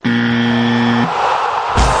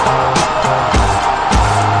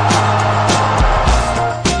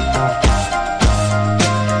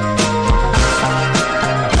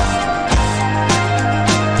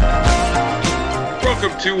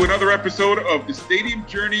another episode of the Stadium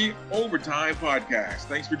Journey Overtime Podcast.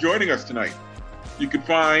 Thanks for joining us tonight. You can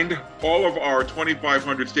find all of our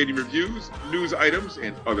 2,500 stadium reviews, news items,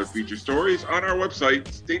 and other feature stories on our website,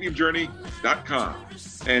 stadiumjourney.com.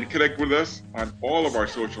 And connect with us on all of our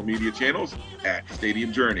social media channels at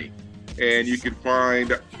Stadium Journey. And you can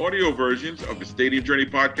find audio versions of the Stadium Journey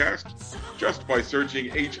podcast just by searching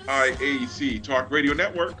HIAC Talk Radio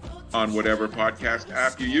Network on whatever podcast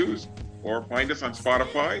app you use, or find us on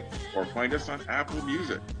Spotify, or find us on Apple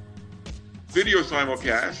Music. Video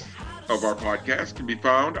simulcasts of our podcast can be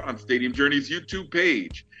found on Stadium Journey's YouTube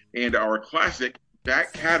page, and our classic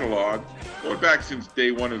back catalog, going back since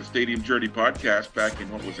day one of the Stadium Journey podcast back in,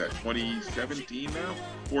 2017 now?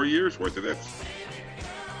 4 years worth of this.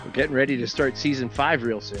 We're getting ready to start season 5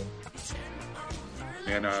 real soon.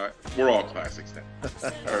 And we're all classics then.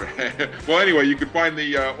 All right. Well, anyway, you can find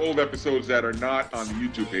the old episodes that are not on the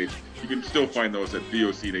YouTube page. You can still find those at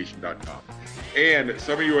vocnation.com. And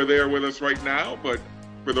some of you are there with us right now, but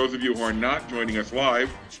for those of you who are not joining us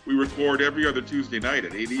live, we record every other Tuesday night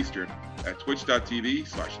at 8 Eastern at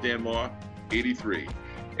twitch.tv/danlaw83.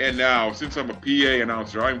 And now, since I'm a PA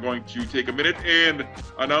announcer, I'm going to take a minute and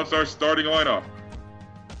announce our starting lineup.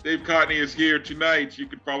 Dave Cotney is here tonight. You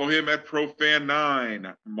can follow him at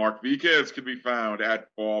ProFan9. Mark Viquez can be found at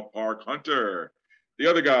Ballpark Hunter. The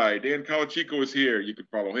other guy, Dan Colachico, is here. You can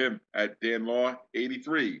follow him at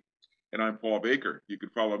DanLaw83. And I'm Paul Baker. You can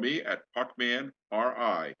follow me at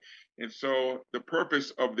PuckmanRI. And so the purpose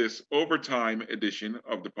of this overtime edition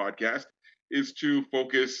of the podcast is to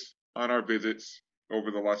focus on our visits over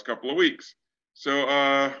the last couple of weeks.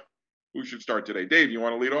 So who should start today? Dave, you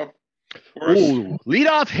want to lead off? Ooh,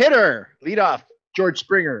 leadoff hitter. Leadoff George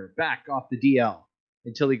Springer back off the DL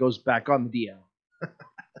until he goes back on the DL.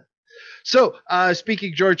 So,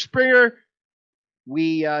 speaking George Springer,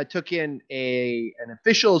 we took in an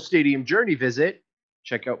official Stadium Journey visit.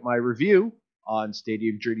 Check out my review on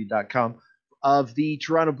stadiumjourney.com of the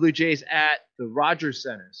Toronto Blue Jays at the Rogers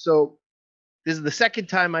Center. So, this is the second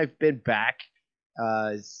time I've been back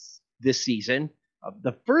this season.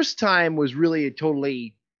 The first time was really a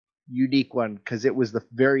totally unique one because it was the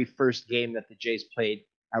very first game that the Jays played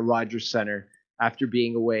at Rogers Center after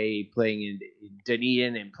being away, playing in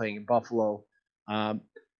Dunedin and playing in Buffalo.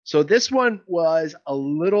 So this one was a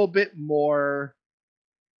little bit more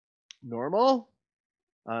normal.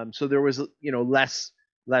 So there was, less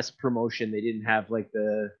promotion. They didn't have like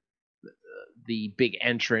the big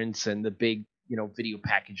entrance and the big, video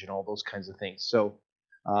package and all those kinds of things. So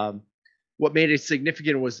what made it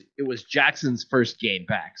significant was it was Jackson's first game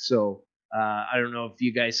back. So I don't know if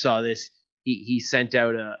you guys saw this. He sent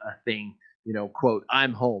out a thing, quote,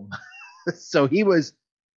 "I'm home." So he was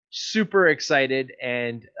super excited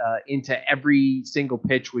and into every single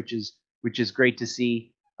pitch, which is great to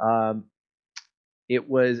see. It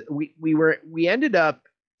was we ended up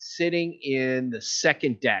sitting in the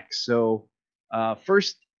second deck. So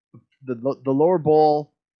first the lower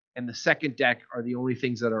bowl and the second deck are the only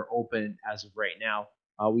things that are open as of right now.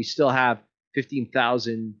 We still have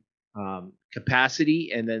 15,000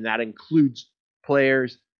 capacity, and then that includes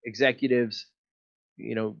players, executives,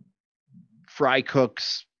 fry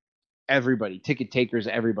cooks, everybody, ticket takers,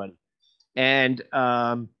 everybody. And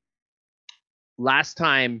last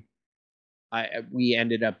time we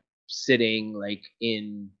ended up sitting like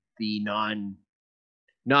in the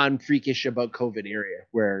non-freakish about COVID area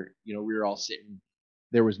where, we were all sitting.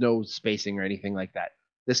 There was no spacing or anything like that.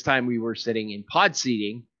 This time we were sitting in pod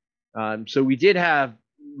seating. So we did have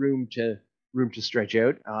room to stretch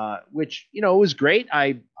out, which, was great.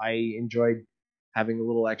 I enjoyed having a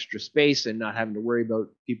little extra space and not having to worry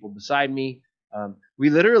about people beside me. We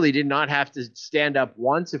literally did not have to stand up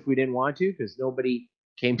once if we didn't want to, because nobody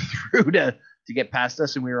came through to get past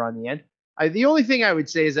us and we were on the end. The only thing I would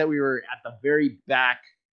say is that we were at the very back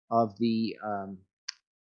of the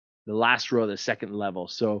last row of the second level.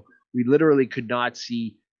 So we literally could not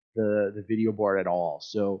see the video board at all.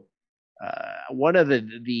 So one of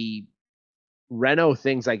the Reno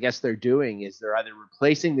things I guess they're doing is they're either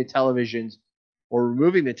replacing the televisions or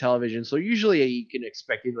removing the television. So usually you can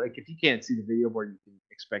expect it, like if you can't see the video board, you can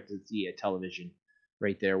expect to see a television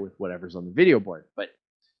right there with whatever's on the video board. But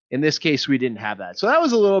in this case, we didn't have that. So that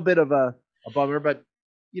was a little bit of a bummer, but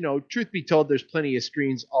truth be told, there's plenty of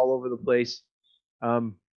screens all over the place.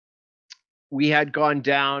 We had gone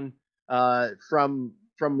down from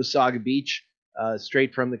Musaga Beach,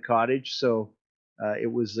 straight from the cottage. So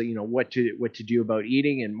it was, what to do about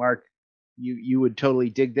eating. And Mark, you would totally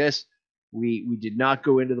dig this. We did not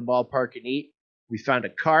go into the ballpark and eat. We found a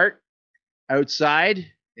cart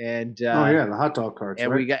outside, and the hot dog carts.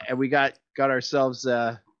 And right? we got ourselves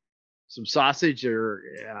some sausage, or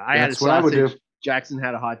I had a That's what I would sausage. do. Jackson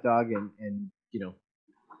had a hot dog, and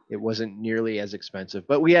it wasn't nearly as expensive.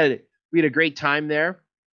 But we had a great time there.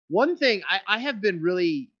 One thing I have been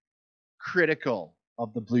really critical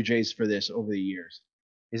of the Blue Jays for this over the years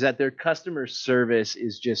is that their customer service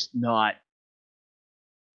is just not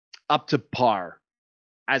up to par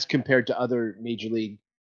as compared to other major league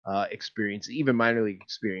experiences, even minor league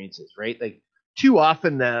experiences, right? Like too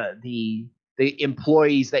often the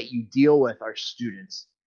employees that you deal with are students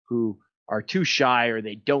who are too shy, or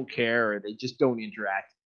they don't care, or they just don't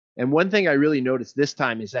interact. And one thing I really noticed this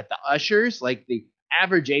time is that the ushers, like the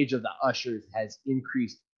average age of the ushers has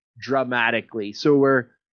increased dramatically. So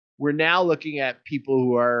we're now looking at people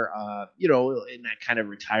who are in that kind of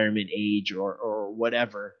retirement age or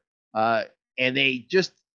whatever, and they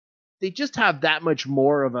just have that much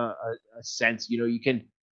more of a sense. You can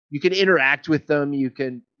interact with them. You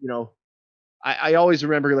can I always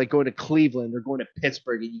remember like going to Cleveland or going to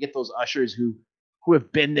Pittsburgh, and you get those ushers who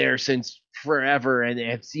have been there since forever and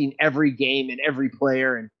have seen every game and every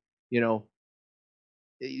player, and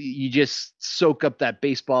you just soak up that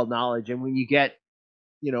baseball knowledge. And when you get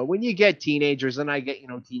teenagers, and I get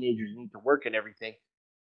teenagers need to work and everything,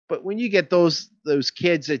 but when you get those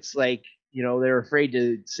kids, it's like they're afraid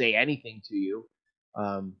to say anything to you.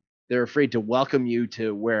 They're afraid to welcome you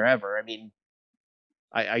to wherever. I mean,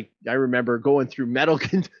 I remember going through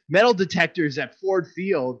metal detectors at Ford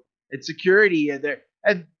Field and security,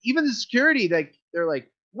 and even the security, they're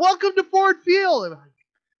like, "Welcome to Ford Field." And I'm like,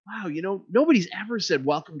 wow, nobody's ever said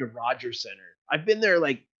welcome to Rogers Center. I've been there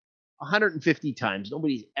like 150 times.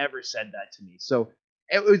 Nobody's ever said that to me. So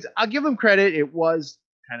I'll give them credit. It was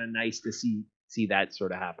kind of nice to see that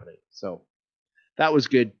sort of happening. So that was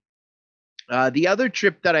good. The other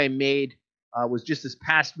trip that I made was just this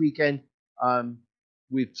past weekend.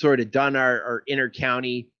 We've sort of done our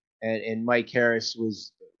inter-county, and Mike Harris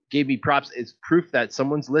gave me props. It's proof that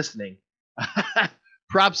someone's listening.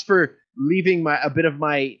 Props for leaving a bit of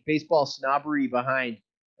my baseball snobbery behind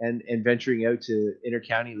and venturing out to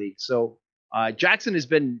inter-county league. So Jackson has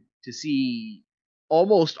been to see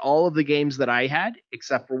almost all of the games that I had,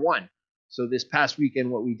 except for one. So this past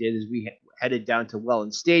weekend, what we did is we headed down to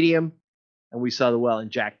Welland Stadium, and we saw the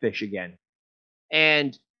Welland Jackfish again.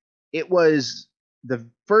 And it was the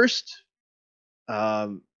first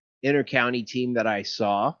inter-county team that I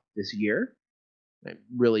saw this year,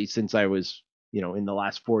 really since I was, in the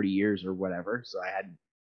last 40 years or whatever. So I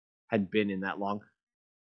hadn't been in that long.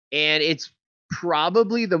 And it's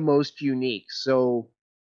probably the most unique. So,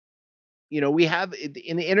 we have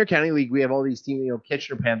in the inter-county league, we have all these teams,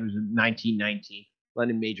 Kitchener Panthers in 1919,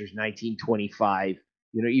 London Majors 1925,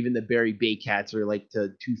 even the Barrie Bay Cats are like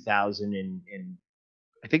to 2000, and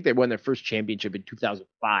I think they won their first championship in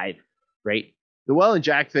 2005, right? The Welland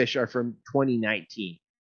Jackfish are from 2019,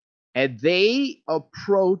 and they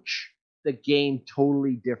approach the game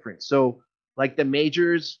totally different. So, like the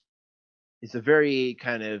Majors, it's a very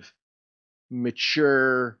kind of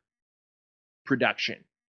mature production,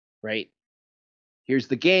 right? Here's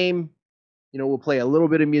the game. We'll play a little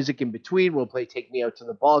bit of music in between. We'll play Take Me Out to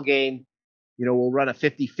the Ball Game. We'll run a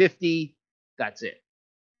 50-50. That's it.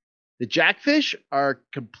 The Jackfish are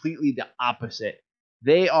completely the opposite.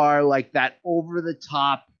 They are like that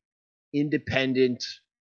over-the-top independent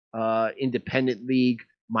league,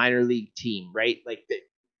 minor league team, right? Like the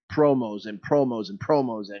promos and promos and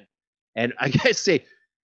promos. And I gotta say,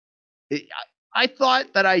 I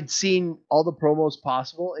thought that I'd seen all the promos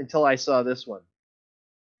possible until I saw this one.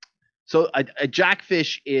 So a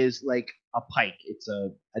jackfish is like a pike. It's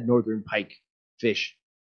a northern pike fish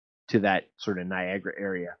to that sort of Niagara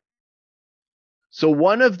area. So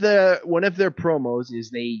one of their promos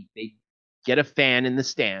is they get a fan in the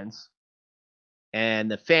stands,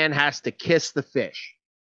 and the fan has to kiss the fish.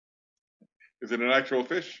 Is it an actual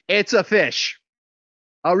fish? It's a fish,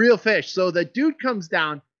 a real fish. So the dude comes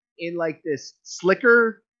down in like this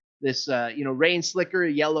slicker, this rain slicker,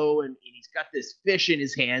 yellow, and he's got this fish in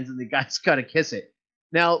his hands, and the guy's got to kiss it.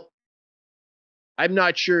 Now, I'm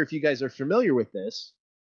not sure if you guys are familiar with this.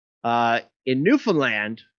 In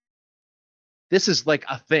Newfoundland, this is like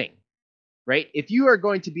a thing, right? If you are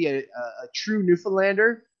going to be a true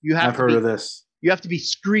Newfoundlander, I've heard of this. You have to be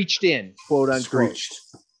screeched in, quote unquote. Screeched.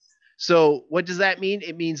 So what does that mean?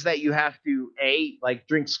 It means that you have to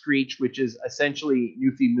drink screech, which is essentially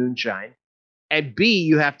Newfie moonshine, and B,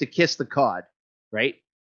 you have to kiss the cod, right?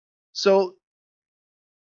 So,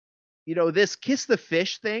 this kiss the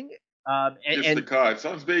fish thing. Kiss the cod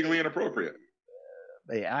sounds vaguely inappropriate.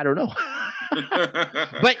 I don't know,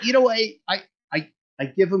 but I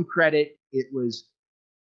give him credit. It was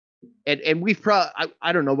and we've probably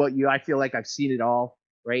I don't know about you. I feel like I've seen it all,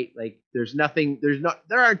 right? Like there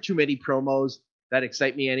aren't too many promos that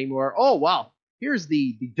excite me anymore. Oh wow, here's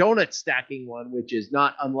the donut stacking one, which is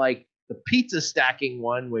not unlike the pizza stacking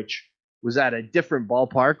one, which was at a different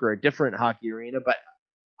ballpark or a different hockey arena, but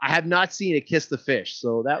I have not seen a kiss the fish.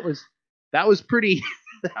 So that was pretty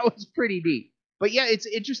that was pretty neat. But yeah, it's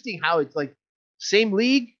interesting how it's like same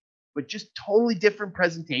league, but just totally different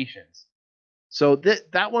presentations. So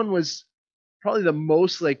that one was probably the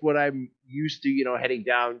most like what I'm used to, heading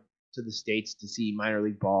down to the States to see minor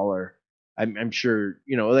league ball. Or I'm sure,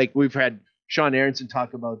 like we've had Sean Aronson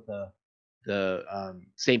talk about the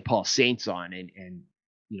St. Paul Saints on, and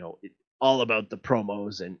all about the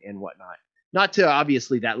promos and whatnot. Not to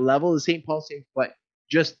obviously that level of St. Paul Saints, but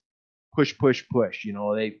just push, push, push.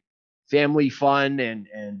 They family fun,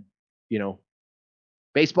 and you know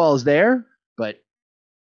baseball is there, but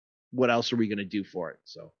what else are we going to do for it?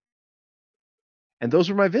 So, and those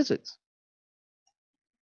were my visits.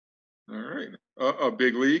 All right. A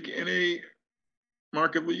big league and a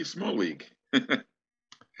markedly small league.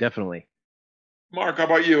 Definitely. Mark, how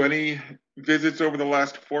about you? Any visits over the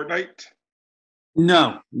last fortnight?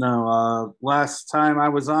 No, no. Last time I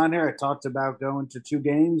was on here, I talked about going to 2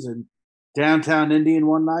 games in downtown Indian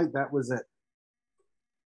one night. That was it.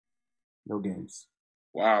 No games.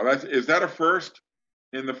 Wow, is that a first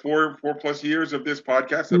in the four plus years of this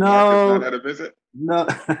podcast that Mark has No, not had a visit? no.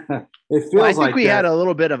 It feels Well, I think like we that. had a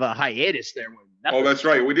little bit of a hiatus there. Oh, that's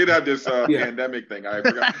right. We did have this Yeah. pandemic thing. I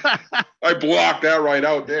forgot. I blocked that right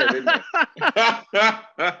out there, didn't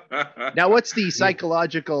I? Now, what's the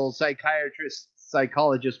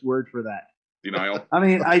psychologist word for that? Denial. I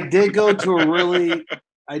mean, I did go to an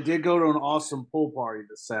awesome pool party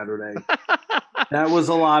this Saturday. That was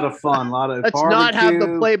a lot of fun. A lot of Let's barbecue. not have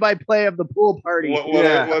the play-by-play of the pool party.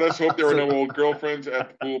 Let us hope there were no old girlfriends at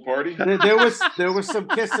the pool party. There was some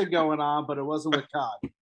kissing going on, but it wasn't with Todd,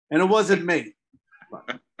 and it wasn't me.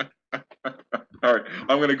 All right,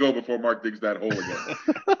 I'm going to go before Mark digs that hole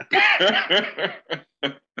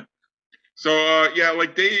again. So, yeah,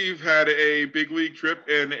 like Dave had a big league trip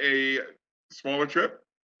and a smaller trip.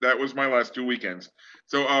 That was my last 2 weekends.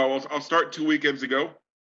 So I'll start 2 weekends ago.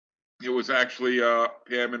 It was actually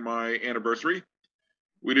Pam and my anniversary.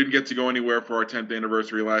 We didn't get to go anywhere for our 10th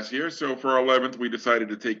anniversary last year. So for our 11th, we decided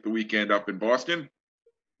to take the weekend up in Boston.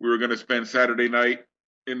 We were going to spend Saturday night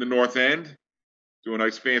in the North End, do a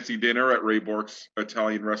nice fancy dinner at Ray Bork's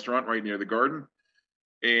Italian restaurant right near the Garden,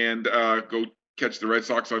 and go catch the Red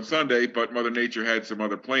Sox on Sunday. But Mother Nature had some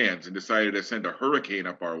other plans and decided to send a hurricane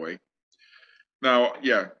up our way. Now,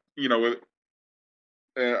 yeah,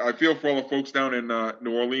 I feel for all the folks down in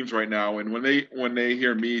New Orleans right now, and when they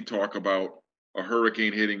hear me talk about a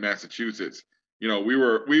hurricane hitting Massachusetts, we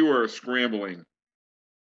were scrambling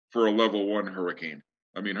for a level 1 hurricane.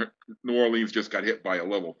 I mean, New Orleans just got hit by a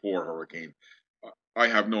level 4 hurricane. I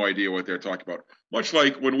have no idea what they're talking about. Much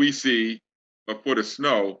like when we see a foot of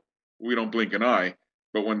snow, we don't blink an eye.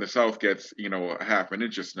 But when the South gets, a half an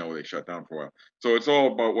inch of snow, they shut down for a while. So it's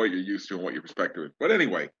all about what you're used to and what your perspective is. But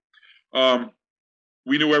anyway,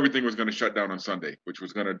 we knew everything was going to shut down on Sunday, which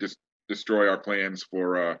was going to destroy our plans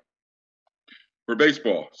for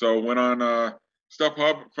baseball. So went on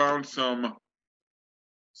StubHub, found some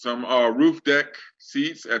roof deck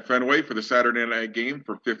seats at Fenway for the Saturday night game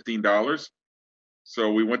for $15.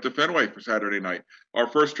 So we went to Fenway for Saturday night. Our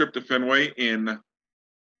first trip to Fenway in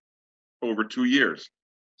over 2 years.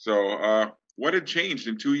 So what had changed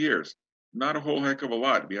in 2 years? Not a whole heck of a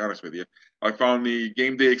lot, to be honest with you. I found the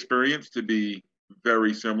game day experience to be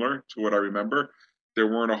very similar to what I remember. There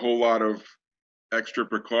weren't a whole lot of extra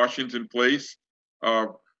precautions in place.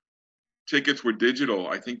 Tickets were digital.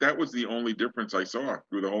 I think that was the only difference I saw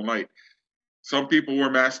through the whole night. Some people were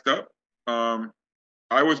masked up.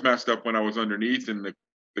 I was masked up when I was underneath in the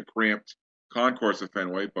cramped concourse of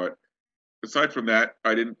Fenway, but aside from that,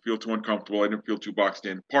 I didn't feel too uncomfortable. I didn't feel too boxed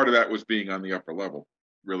in. Part of that was being on the upper level.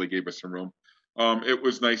 Really gave us some room. It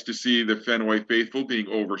was nice to see the Fenway faithful being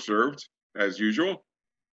overserved, as usual.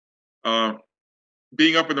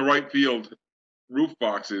 Being up in the right field roof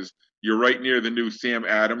boxes, you're right near the new Sam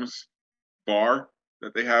Adams bar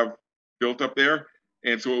that they have built up there.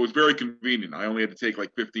 And so it was very convenient. I only had to take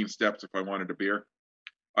like 15 steps if I wanted a beer.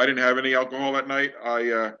 I didn't have any alcohol that night.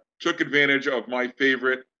 I took advantage of my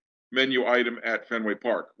favorite menu item at Fenway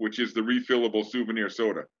Park, which is the refillable souvenir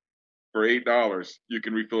soda. For $8, you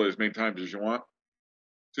can refill it as many times as you want.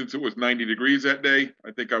 Since it was 90 degrees that day,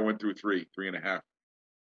 I think I went through three and a half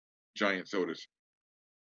giant sodas.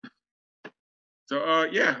 So,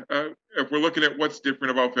 if we're looking at what's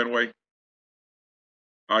different about Fenway,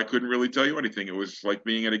 I couldn't really tell you anything. It was like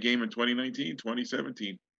being at a game in 2019,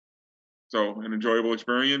 2017. So an enjoyable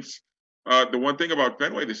experience. The one thing about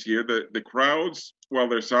Fenway this year, the crowds, while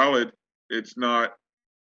they're solid, it's not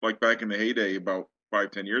like back in the heyday about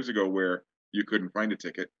 5, 10 years ago where you couldn't find a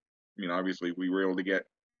ticket. I mean, obviously we were able to get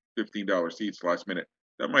 $15 seats last minute.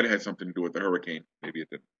 That might have had something to do with the hurricane. Maybe it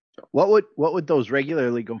didn't. So. What would those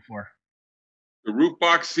regularly go for? The roof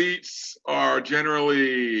box seats are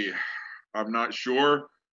generally, I'm not sure.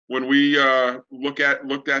 When we looked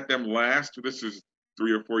at them last, this is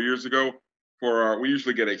 3 or 4 years ago. We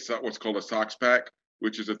usually get what's called a Sox pack,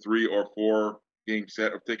 which is a 3 or 4 game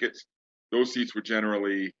set of tickets. Those seats were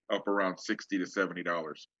generally up around $60 to $70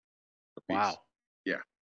 a piece. Wow. Yeah.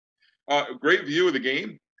 Great view of the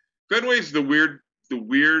game. Fenway's the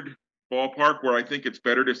weird ballpark where I think it's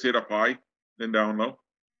better to sit up high than down low.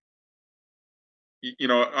 You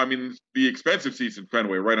know, I mean, the expensive seats in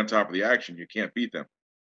Fenway right on top of the action, you can't beat them.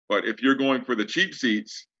 But if you're going for the cheap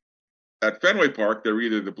seats at Fenway Park, they're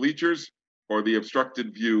either the bleachers or the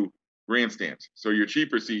obstructed view grandstands. So your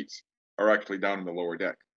cheaper seats are actually down in the lower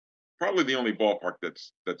deck. Probably the only ballpark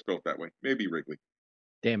that's built that way. Maybe Wrigley.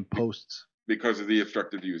 Damn posts. Because of the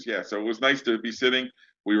obstructed views. Yeah. So it was nice to be sitting.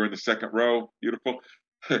 We were in the second row. Beautiful.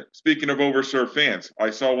 Speaking of overserved fans, I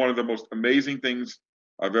saw one of the most amazing things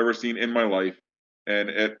I've ever seen in my life. And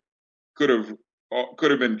it could have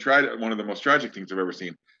been one of the most tragic things I've ever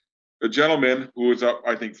seen. A gentleman who was up,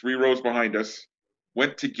 I think, 3 rows behind us,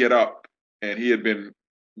 went to get up, and he had been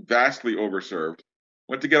vastly overserved.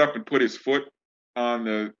 Went to get up and put his foot on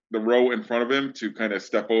the row in front of him to kind of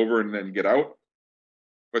step over and then get out.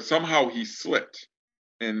 But somehow he slipped.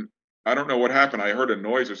 And I don't know what happened. I heard a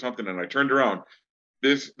noise or something, and I turned around.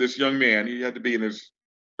 This young man, he had to be in his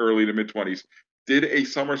early to mid-20s, did a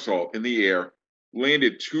somersault in the air,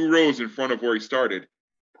 landed 2 rows in front of where he started,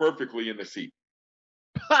 perfectly in the seat.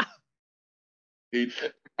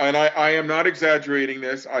 And I am not exaggerating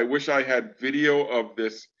this. I wish I had video of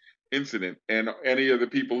this incident, and any of the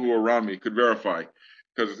people who were around me could verify,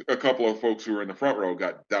 because a couple of folks who were in the front row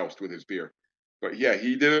got doused with his beer. But yeah,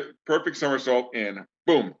 he did a perfect somersault and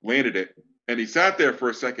boom, landed it. And he sat there for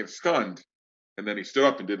a second stunned, and then he stood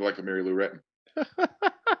up and did like a Mary Lou Retton.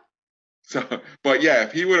 So, but yeah,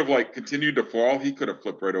 if he would have continued to fall, he could have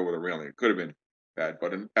flipped right over the railing. It could have been bad,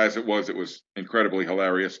 but as it was incredibly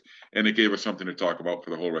hilarious, and it gave us something to talk about for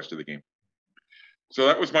the whole rest of the game. So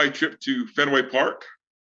that was my trip to Fenway Park.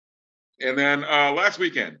 And then last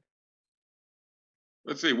weekend,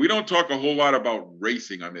 let's see, we don't talk a whole lot about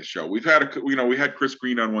racing on this show. We had Chris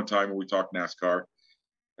Green on one time when we talked NASCAR,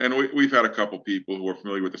 and we've had a couple people who are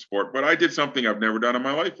familiar with the sport, but I did something I've never done in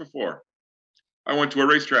my life before. I went to a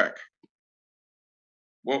racetrack.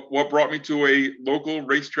 What brought me to a local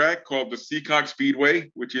racetrack called the Seekonk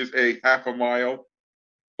Speedway, which is a half-a-mile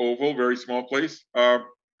oval, very small place. The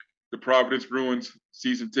Providence Bruins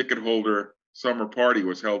season ticket holder summer party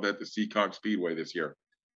was held at the Seekonk Speedway this year.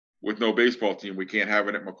 With no baseball team, we can't have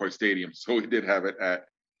it at McCoy Stadium, so we did have it at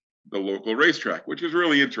the local racetrack, which was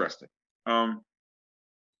really interesting.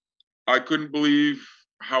 I couldn't believe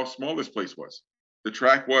how small this place was. The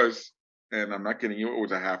track was, and I'm not kidding you, it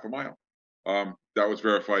was a half a mile. That was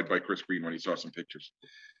verified by Chris Green when he saw some pictures.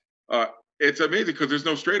 It's amazing because there's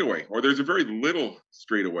no straightaway, or there's a very little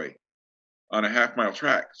straightaway on a half-mile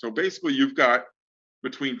track. So basically, you've got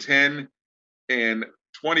between 10 and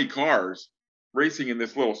 20 cars racing in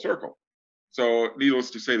this little circle. So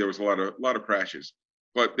needless to say, there was a lot of crashes,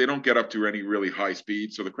 but they don't get up to any really high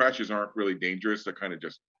speed. So the crashes aren't really dangerous. They're kind of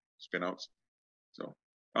just spin outs. So,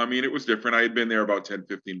 I mean, it was different. I had been there about 10,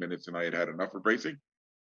 15 minutes and I had had enough of racing,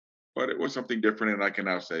 but it was something different. And I can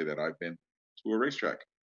now say that I've been to a racetrack,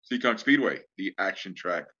 Seekonk Speedway, the action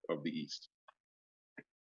track of the East.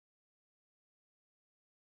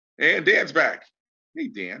 And Dan's back. Hey,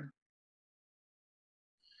 Dan.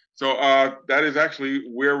 So that is actually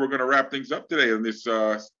where we're going to wrap things up today in this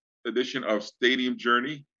edition of Stadium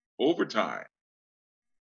Journey Overtime.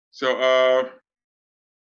 So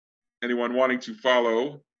anyone wanting to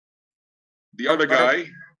follow the other guy?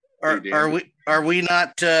 Are we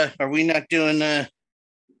not doing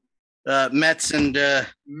Mets and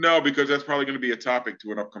No, because that's probably going to be a topic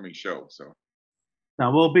to an upcoming show. So no,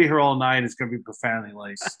 we'll be here all night. It's going to be profoundly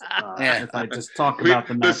laced. Yeah. If I just talk about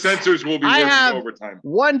the the Mets. censors will be I working have overtime.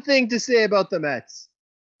 one thing to say about the Mets.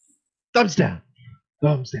 Thumbs down.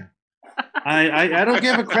 Thumbs down. I don't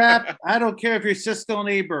give a crap. I don't care if you're Siskel and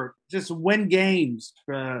Ebert. Just win games.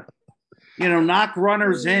 Knock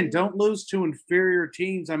runners in. Don't lose to inferior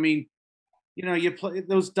teams. I mean, you play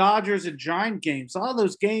those Dodgers and Giant games. All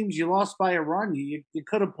those games you lost by a run. You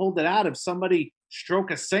could have pulled it out if somebody struck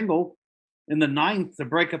a single in the ninth to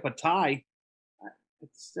break up a tie.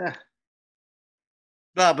 It's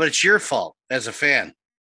No, but it's your fault as a fan.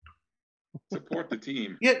 Support the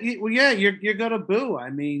team. You're gonna boo. I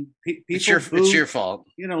mean, people It's your fault.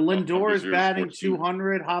 You know, Lindor is Your batting sports team.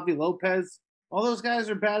 200. Javi Lopez, all those guys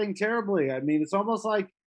are batting terribly. I mean, it's almost like,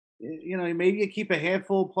 you know, maybe you keep a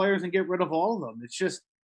handful of players and get rid of all of them. It's just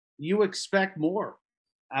you expect more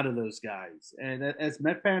out of those guys, and as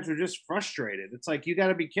Met fans, we're just frustrated. It's like, you got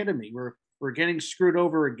to be kidding me. We're getting screwed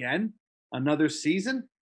over again, another season.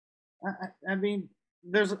 I mean,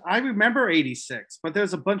 I remember '86, but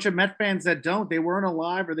there's a bunch of Met fans that don't. They weren't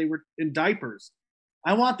alive or they were in diapers.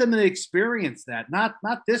 I want them to experience that, not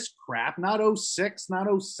this crap, not '06, not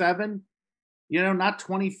 '07, you know, not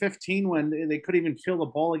 2015 when they couldn't even field the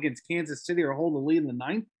ball against Kansas City or hold the lead in the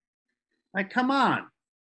ninth. Like, come on.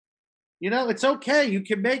 You know, it's okay. You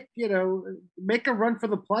can make a run for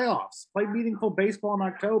the playoffs. Play meaningful baseball in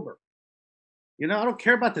October. You know, I don't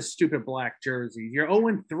care about the stupid black jerseys. You're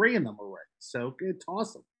 0-3 in them already. So good,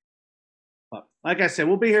 toss them. But like I said,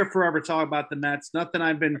 we'll be here forever talking about the Mets. Nothing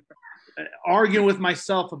I've been arguing with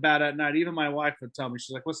myself about at night. Even my wife would tell me,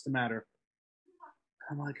 she's like, "What's the matter?"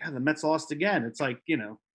 I'm like, "God, the Mets lost again." It's like, you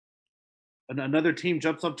know, another team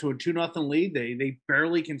jumps up to a 2-0 lead. They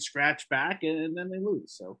barely can scratch back, and then they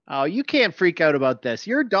lose. So, oh, you can't freak out about this.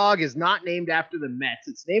 Your dog is not named after the Mets.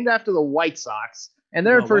 It's named after the White Sox, and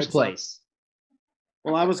they're in first place.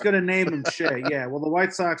 Well, I was going to name him Shea. Yeah, well, the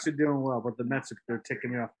White Sox are doing well, but the Mets they're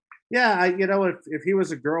ticking me off. Yeah, you know, if he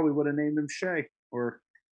was a girl, we would have named him Shea, or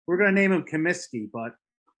we're going to name him Comiskey, but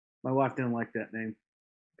my wife didn't like that name.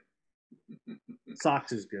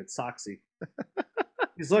 Sox is good, Soxy.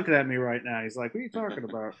 He's looking at me right now. He's like, "What are you talking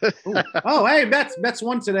about?" Oh, hey, Mets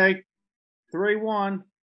won today, 3-1.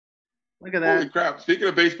 Look at that. Holy crap! Speaking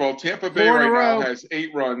of baseball, Tampa Bay right now has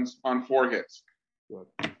 8 runs on 4 hits.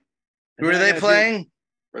 Good. Who are they playing?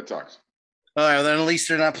 Red Sox. Oh, then at least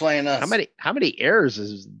they're not playing us. How many errors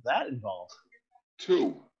is that involved?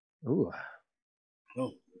 2. Ooh.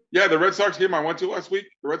 Oh. Yeah, the Red Sox game I went to last week,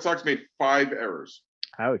 the Red Sox made 5 errors.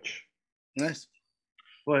 Ouch. Nice.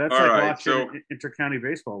 Boy, that's All like right, watching Inter-County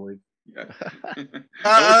Baseball League. Yeah.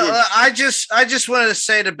 I just wanted to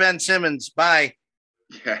say to Ben Simmons, bye.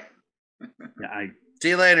 Yeah. See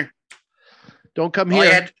you later. Don't come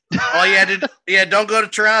here. All you had to don't go to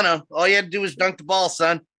Toronto. All you had to do was dunk the ball,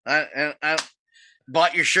 son. I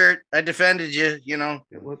bought your shirt. I defended you. You know,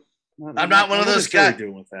 I'm not one of those guys.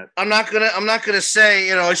 Doing with that? I'm not gonna say,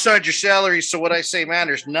 you know, I signed your salary, so what I say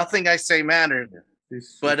matters. Nothing I say matters.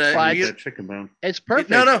 But that chicken bone. It's perfect.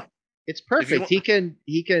 No, it's perfect. He can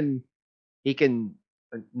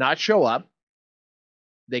not show up.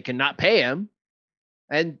 They can not pay him,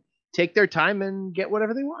 and take their time and get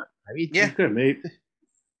whatever they want. I mean, yeah, good, mate.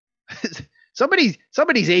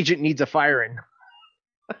 somebody's agent needs a firing.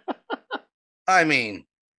 I mean,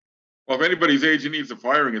 well, if anybody's agent needs a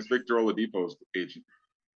firing, it's Victor Oladipo's agent.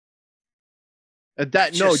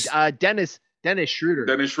 Dennis Schroeder.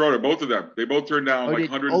 Dennis Schroeder, both of them. They both turned down like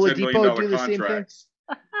 $110 million contracts.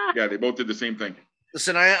 Yeah, they both did the same thing.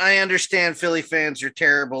 Listen, I understand Philly fans are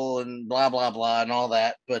terrible and blah blah blah and all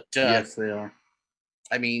that, but yes, they are.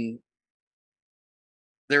 I mean,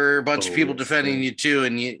 there are a bunch of people defending you too,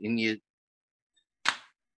 and you.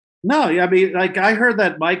 No, I mean, like, I heard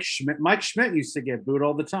that Mike Schmidt used to get booed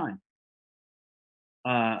all the time.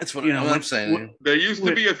 That's what I'm saying. There used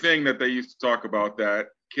to be a thing that they used to talk about, that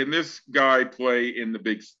can this guy play in the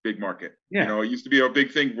big market? Yeah. You know, it used to be a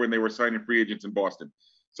big thing when they were signing free agents in Boston.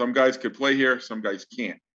 Some guys could play here, some guys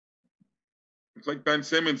can't. It's like Ben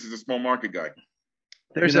Simmons is a small market guy.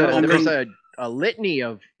 There's a litany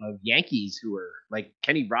of Yankees who were like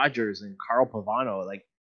Kenny Rogers and Carl Pavano, like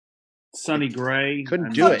Sonny Gray.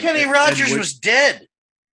 Couldn't do it. Kenny Rogers was dead.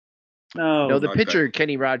 No, the pitcher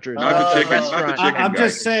Kenny Rogers. Not the chicken I'm guy.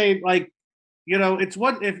 just saying, like, you know, it's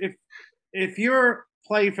what if you're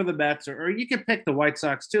playing for the Mets, or you can pick the White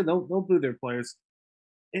Sox too. They'll boo their players.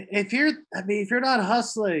 If you're not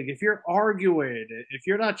hustling, if you're arguing, if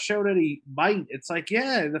you're not showing any might, it's like,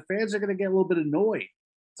 yeah, the fans are going to get a little bit annoyed.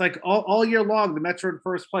 It's like all year long, the Mets are in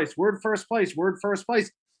first place. We're in first place. We're in first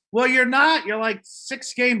place. Well, you're not. You're like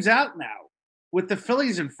 6 games out now with the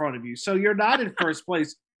Phillies in front of you. So you're not in first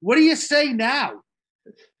place. What do you say now?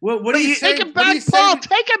 What do you say? Take it back, Paul.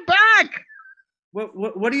 Take it back.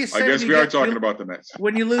 What do you say? I guess we are talking about the Mets.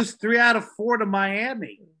 When you lose 3 out of 4 to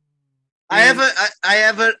Miami. I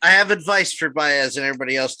have advice for Baez and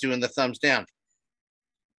everybody else doing the thumbs down.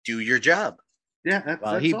 Do your job. Yeah, that's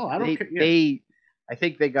all. I don't care. Yeah. I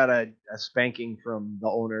think they got a spanking from the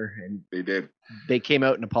owner, and They did. they came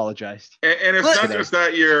out and apologized. And it's not Today. just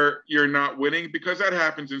that you're not winning, because that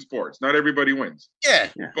happens in sports. Not everybody wins. Yeah.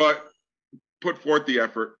 But put forth the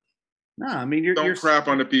effort. No, I mean you're Don't crap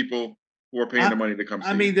on the people who are paying the money to come see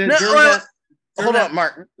I mean, you. Hold on,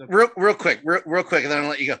 Mark. Real quick, and then I'll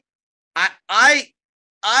let you go.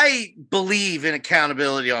 I believe in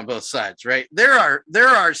accountability on both sides, right? There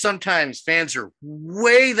are sometimes fans are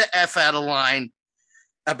way the F out of line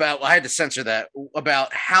about, I had to censor that,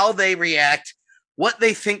 about how they react, what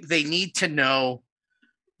they think they need to know,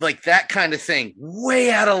 like that kind of thing.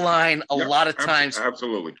 Way out of line a lot of times.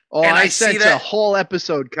 Absolutely. Oh, And I see sense that a whole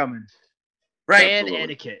episode coming. right. And Absolutely.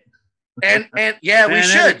 etiquette. And yeah, we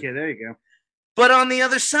should. Etiquette, there you go. But on the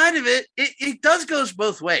other side of it, it does goes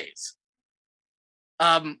both ways.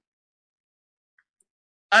 And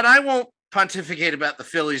I won't pontificate about the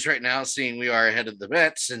Phillies right now, seeing we are ahead of the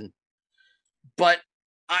Mets. But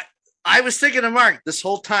I was thinking of Mark this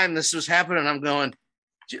whole time this was happening. I'm going,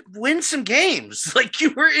 win some games. Like,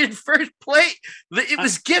 you were in first place. It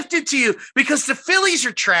was gifted to you because the Phillies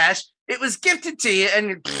are trash. It was gifted to you,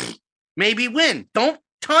 and maybe win. Don't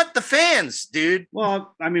taunt the fans, dude.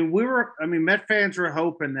 Well, I mean, Met fans were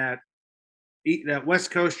hoping that West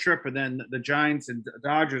Coast trip and then the Giants and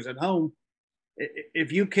Dodgers at home,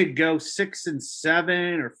 if you could go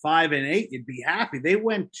 6-7 or 5-8, you'd be happy. They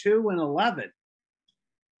went 2-11.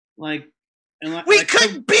 We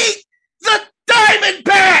could beat the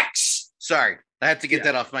Diamondbacks. Sorry, I had to get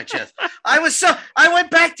that off my chest. I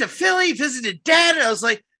went back to Philly, visited Dad, and I was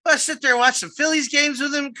like, I'll sit there and watch some Phillies games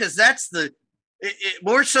with him, because that's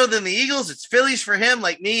more so than the Eagles. It's Phillies for him.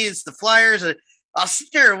 Like me, it's the Flyers. I'll sit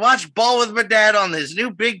there and watch ball with my dad on his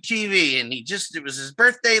new big TV. And it was his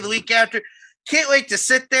birthday the week after. Can't wait to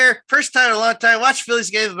sit there. First time in a long time, watch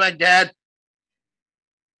Phillies games with my dad.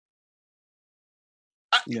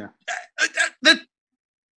 Yeah. The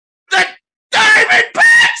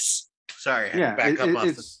Diamondbacks! Sorry, I had to back up off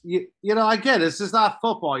it's I get it. This is not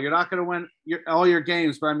football. You're not going to win all your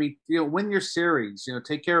games, but I mean, win your series.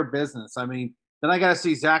 Take care of business. I mean, then I got to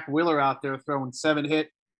see Zach Wheeler out there throwing 7-hit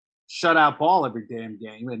shutout ball every damn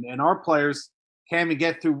game, and our players can't even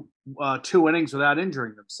get through 2 innings without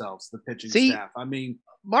injuring themselves. The pitching staff. I mean,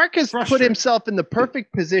 Mark has put himself in the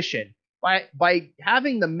perfect position by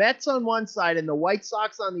having the Mets on one side and the White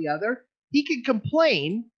Sox on the other. He can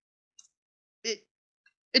complain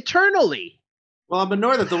eternally. Well, I'm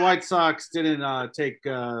annoyed that the White Sox didn't take 2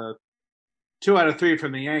 out of 3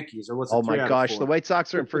 from the Yankees. Or what's it? Oh my gosh, the White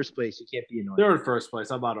Sox are in first place. You can't be annoyed. They're in first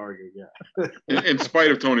place. I'm not arguing. Yeah. in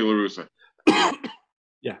spite of Tony La Russa.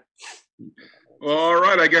 Yeah. All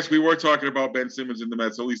right. I guess we were talking about Ben Simmons and the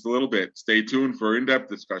Mets at least a little bit. Stay tuned for in-depth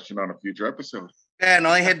discussion on a future episode. Ben,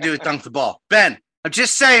 all you had to do was dunk the ball. Ben, I'm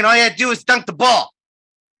just saying, all you had to do was dunk the ball.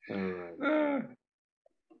 Hey,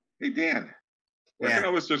 Dan. Where can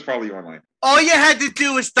our listeners follow you online? All you had to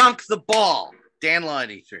do was dunk the ball. Dan Law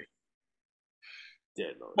 83.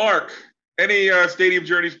 Mark, any stadium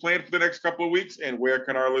journeys planned for the next couple of weeks, and where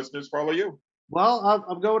can our listeners follow you? Well,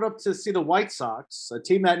 I'm going up to see the White Sox, a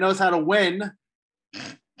team that knows how to win.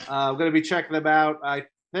 I'm going to be checking them out, I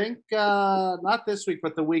think, not this week,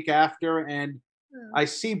 but the week after. And I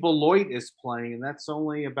see Beloit is playing, and that's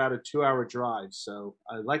only about a 2-hour drive. So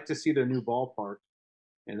I'd like to see their new ballpark.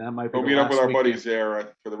 And that might be We'll meet up with our buddies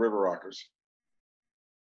there for the River Rockers.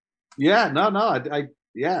 Yeah, no.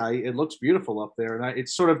 It looks beautiful up there. And it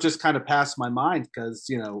sort of just kind of passed my mind because,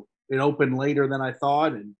 it opened later than I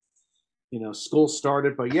thought. And, school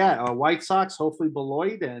started. But, White Sox, hopefully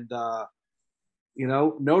Beloit. And,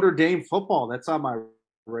 Notre Dame football. That's on my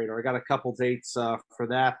radar. I got a couple dates for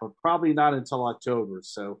that, but probably not until October.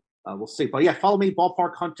 So we'll see. But, follow me,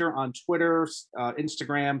 Ballpark Hunter, on Twitter,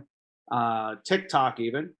 Instagram, TikTok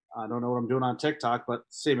even. I don't know what I'm doing on TikTok, but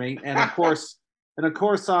see me. And, of course... And of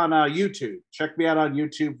course on YouTube. Check me out on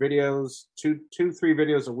YouTube videos, 3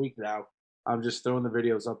 videos a week now. I'm just throwing the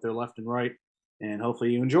videos up there left and right, and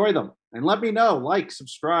hopefully you enjoy them. And let me know,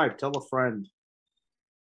 subscribe, tell a friend,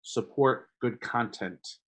 support good content.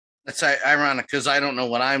 That's ironic because I don't know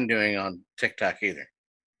what I'm doing on TikTok either.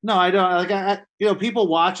 No, I don't. People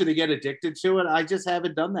watch it and get addicted to it. I just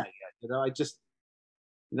haven't done that yet.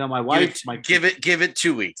 My wife, give it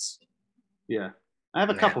 2 weeks. Yeah. I have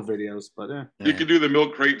a couple videos, but You can do the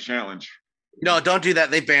milk crate challenge. No, don't do that.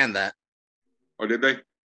 They banned that. Oh, did they?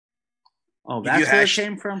 Oh, that's where it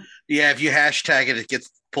came from? Yeah, if you hashtag it, it gets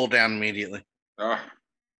pulled down immediately.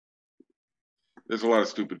 There's a lot of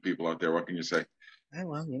stupid people out there. What can you say? Oh,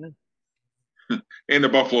 well, And the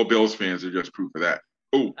Buffalo Bills fans are just proof of that.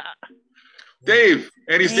 Oh. Dave,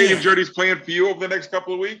 any stadium Man. journeys planned for you over the next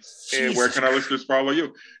couple of weeks? And where Jesus can our listeners follow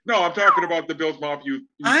you? No, I'm talking about the Bills Mafia.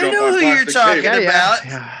 I jump know on who you're plastic talking tape. about.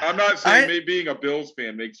 I'm not saying I- maybe being a Bills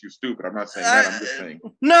fan makes you stupid. I'm not saying that. I'm just saying.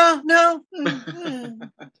 No.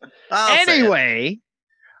 I'll say it. Anyway,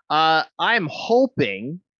 I'm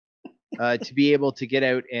hoping to be able to get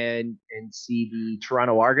out and see the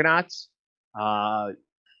Toronto Argonauts.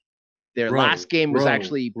 Their last game was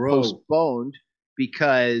actually postponed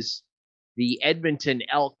because the Edmonton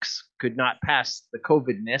Elks could not pass the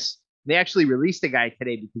COVID-ness. They actually released a guy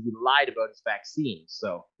today because he lied about his vaccine.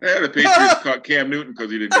 So Yeah, the Patriots caught Cam Newton because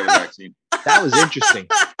he didn't get a vaccine. that was interesting.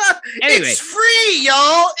 Anyway. It's free,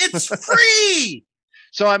 y'all. It's free.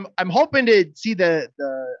 So I'm hoping to see the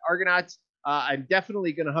Argonauts. I'm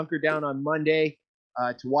definitely going to hunker down on Monday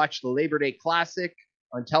to watch the Labor Day Classic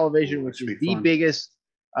on television, which is the biggest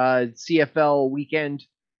CFL weekend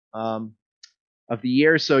of the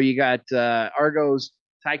year. So you got Argos,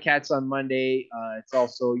 Ticats on Monday. It's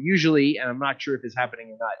also usually, and I'm not sure if it's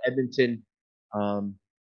happening or not,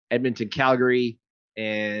 Edmonton, Calgary,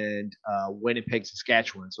 and Winnipeg,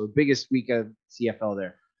 Saskatchewan. So the biggest week of CFL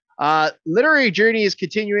there. Literary journey is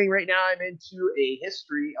continuing right now. I'm into a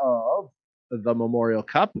history of the Memorial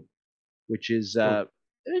Cup, which is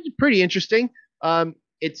it's pretty interesting.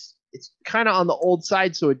 It's kind of on the old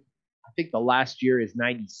side, so I think the last year is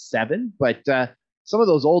 97, but some of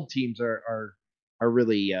those old teams are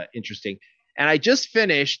really interesting. And I just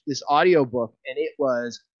finished this audiobook, and it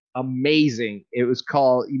was amazing. It was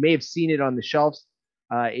called, you may have seen it on the shelves.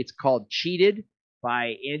 It's called Cheated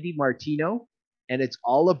by Andy Martino, and it's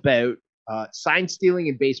all about sign stealing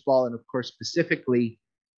in baseball, and of course, specifically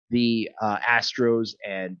the Astros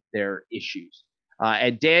and their issues.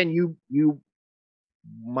 And Dan, you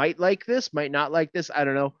might like this, might not like this. I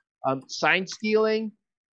don't know. Sign stealing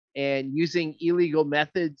and using illegal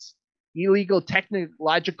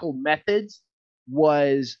technological methods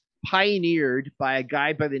was pioneered by a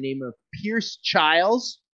guy by the name of Pierce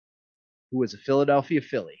Childs, who was a Philadelphia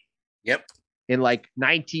Philly. Yep. In like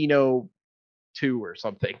 1902 or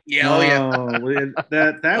something. Yeah.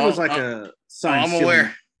 That was like a sign. I'm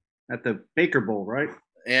aware. At the Baker Bowl, right?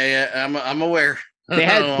 Yeah. I'm aware. They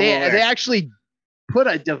actually put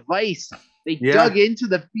a device. They dug into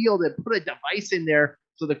the field and put a device in there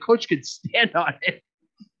so the coach could stand on it.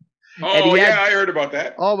 Oh, I heard about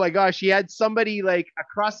that. Oh my gosh, he had somebody like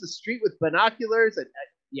across the street with binoculars, and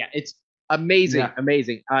it's amazing,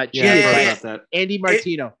 amazing. About that. Andy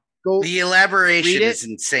Martino. Go. The elaboration is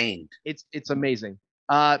insane. It's amazing.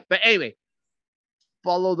 But anyway,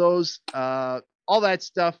 follow those. All that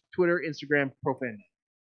stuff. Twitter, Instagram, Profan.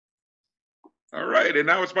 All right, and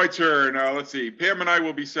now it's my turn. Let's see. Pam and I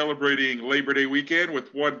will be celebrating Labor Day weekend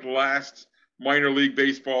with one last minor league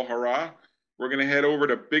baseball hurrah. We're going to head over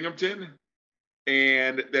to Binghamton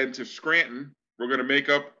and then to Scranton. We're going to make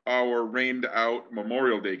up our rained out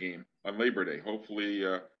Memorial Day game on Labor Day. Hopefully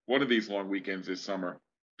one of these long weekends this summer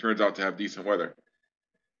turns out to have decent weather.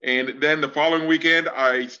 And then the following weekend,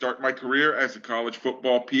 I start my career as a college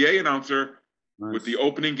football PA announcer with the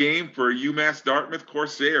opening game for UMass Dartmouth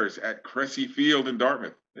Corsairs at Cressy Field in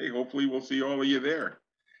Dartmouth. Hey, hopefully we'll see all of you there.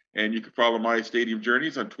 And you can follow my stadium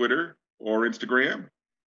journeys on Twitter or Instagram.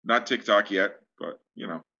 Not TikTok yet, but,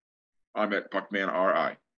 I'm at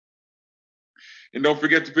PuckmanRI. And don't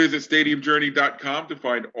forget to visit stadiumjourney.com to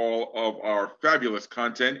find all of our fabulous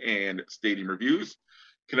content and stadium reviews.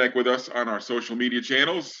 Connect with us on our social media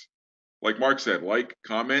channels. Like Mark said, like,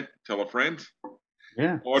 comment, tell a friend.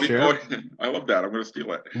 Yeah, audio, I love that. I'm going to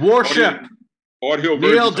steal it. Worship. Audio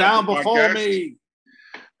kneel down before me.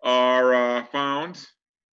 Are found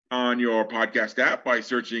on your podcast app by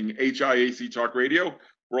searching HIAC Talk Radio.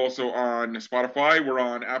 We're also on Spotify. We're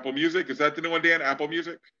on Apple Music. Is that the new one, Dan? Apple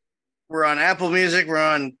Music? We're on Apple Music. We're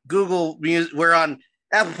on Google Music. We're on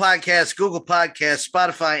Apple Podcasts, Google Podcasts,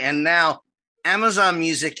 Spotify, and now Amazon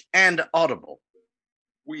Music and Audible.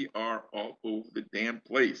 We are all over the damn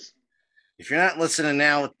place. If you're not listening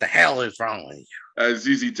now, what the hell is wrong with you? As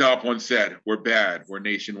ZZ Top once said, we're bad. We're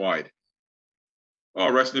nationwide.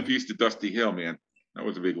 Oh, rest in peace to Dusty Hill, man. That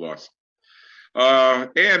was a big loss.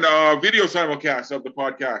 And video simulcasts of the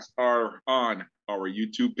podcast are on our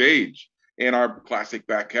YouTube page. And our classic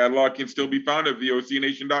back catalog can still be found at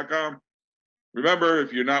vocnation.com. Remember,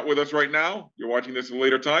 if you're not with us right now, you're watching this at a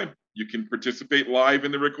later time, you can participate live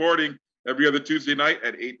in the recording every other Tuesday night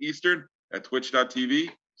at 8 Eastern at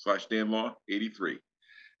twitch.tv/danlaw83.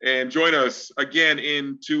 And join us again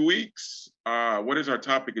in 2 weeks. What is our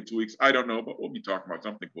topic in 2 weeks? I don't know, but we'll be talking about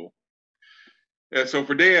something cool. So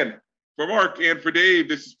for Dan, for Mark, and for Dave,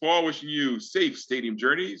 this is Paul wishing you safe stadium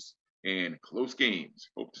journeys. and close games.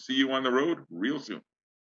 Hope to see you on the road real soon.